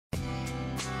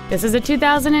This is a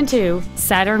 2002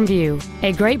 Saturn Vue,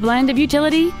 a great blend of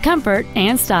utility, comfort,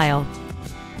 and style.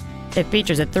 It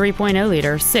features a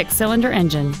 3.0-liter six-cylinder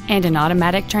engine and an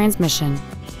automatic transmission.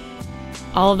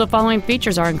 All of the following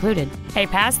features are included: a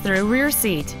pass-through rear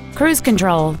seat, cruise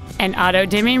control, an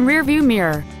auto-dimming rear-view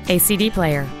mirror, a CD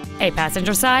player, a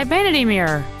passenger side vanity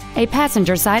mirror, a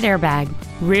passenger side airbag,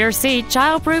 rear seat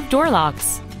child-proof door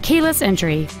locks, keyless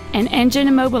entry, an engine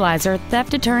immobilizer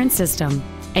theft deterrent system,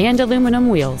 and aluminum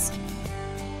wheels.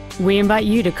 We invite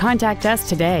you to contact us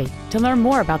today to learn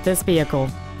more about this vehicle.